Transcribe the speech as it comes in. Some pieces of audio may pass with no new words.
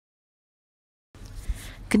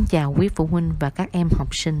Kính chào quý phụ huynh và các em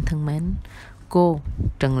học sinh thân mến. Cô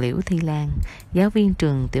Trần Liễu Thi Lan, giáo viên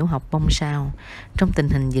trường tiểu học Bông Sao. Trong tình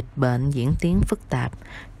hình dịch bệnh diễn tiến phức tạp,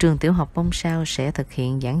 trường tiểu học Bông Sao sẽ thực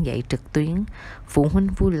hiện giảng dạy trực tuyến. Phụ huynh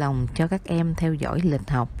vui lòng cho các em theo dõi lịch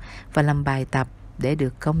học và làm bài tập để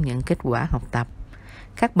được công nhận kết quả học tập.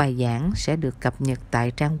 Các bài giảng sẽ được cập nhật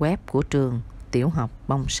tại trang web của trường tiểu học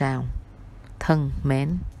Bông Sao. Thân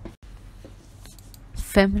mến.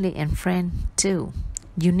 Family and Friends 2,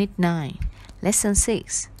 Unit 9, Lesson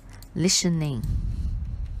 6, Listening.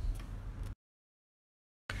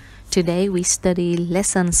 Today we study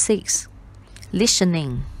Lesson 6,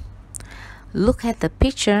 Listening. Look at the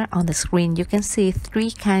picture on the screen. You can see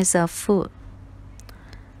 3 kinds of food: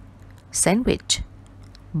 sandwich,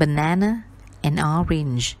 banana, and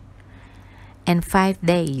orange. And 5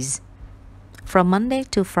 days, from Monday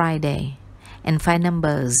to Friday, and 5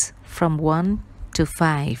 numbers from 1 to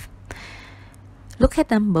 5. Look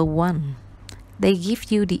at number 1. They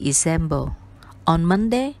give you the example. On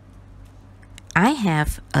Monday, I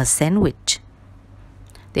have a sandwich.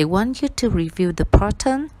 They want you to review the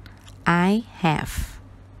pattern I have.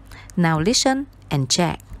 Now listen and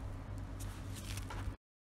check.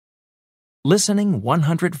 Listening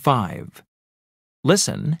 105.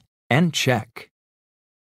 Listen and check.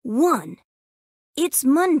 1. It's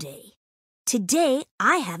Monday. Today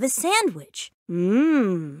I have a sandwich.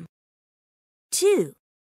 2.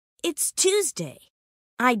 It's Tuesday.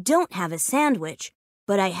 I don't have a sandwich,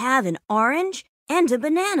 but I have an orange and a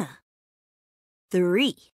banana.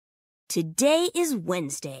 3. Today is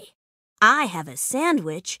Wednesday. I have a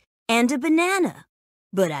sandwich and a banana,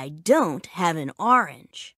 but I don't have an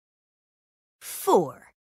orange.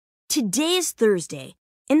 4. Today's Thursday,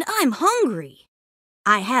 and I'm hungry.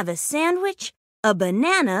 I have a sandwich, a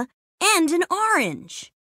banana, and an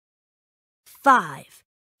orange. 5.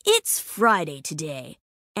 It's Friday today,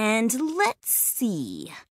 and let's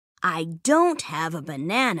see. I don't have a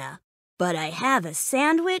banana, but I have a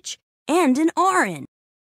sandwich and an orange.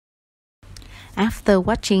 After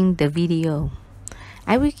watching the video,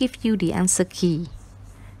 I will give you the answer key.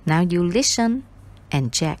 Now you listen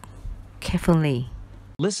and check carefully.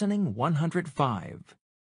 Listening 105.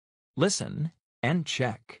 Listen and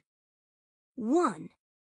check. 1.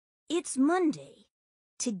 It's Monday.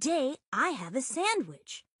 Today I have a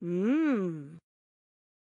sandwich. 2.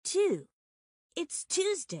 It's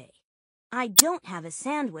Tuesday. I don't have a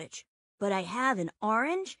sandwich, but I have an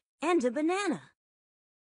orange and a banana.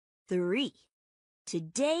 3.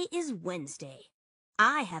 Today is Wednesday.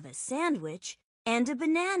 I have a sandwich and a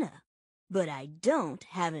banana, but I don't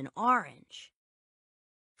have an orange.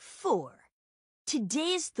 4.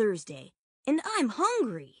 Today's Thursday, and I'm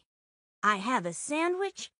hungry. I have a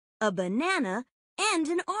sandwich, a banana, and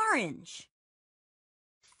an orange.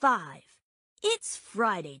 5. It's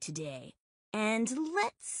Friday today, and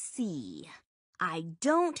let's see. I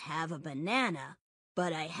don't have a banana,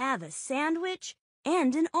 but I have a sandwich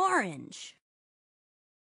and an orange.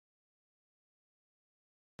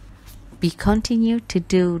 We continue to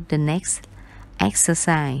do the next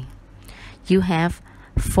exercise. You have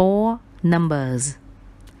 4 numbers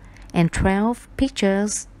and 12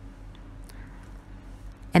 pictures,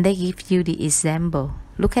 and they give you the example.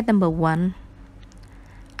 Look at number 1.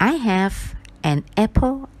 I have an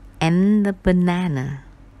apple and a banana,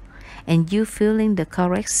 and you fill in the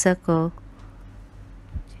correct circle.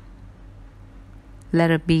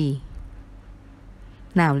 Letter B.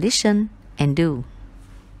 Now listen and do.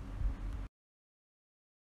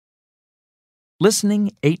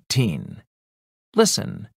 Listening 18.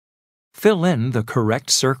 Listen. Fill in the correct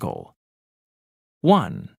circle.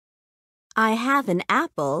 1. I have an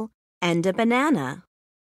apple and a banana.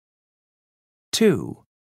 2.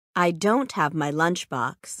 I don't have my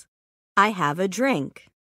lunchbox. I have a drink.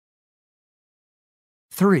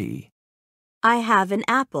 3. I have an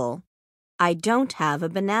apple. I don't have a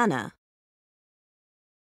banana.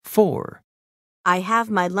 4. I have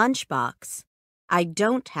my lunchbox. I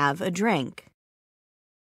don't have a drink.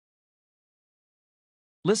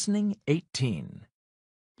 Listening 18.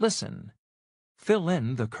 Listen. Fill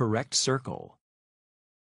in the correct circle.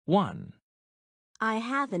 1. I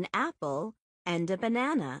have an apple and a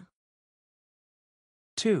banana.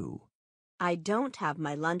 2. I don't have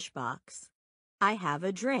my lunchbox. I have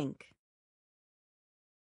a drink.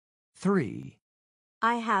 3.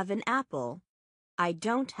 I have an apple. I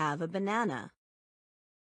don't have a banana.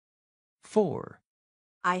 4.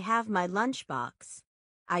 I have my lunchbox.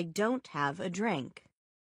 I don't have a drink.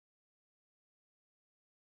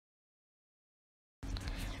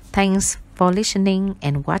 Thanks for listening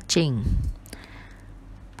and watching.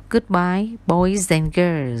 Goodbye, boys and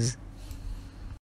girls.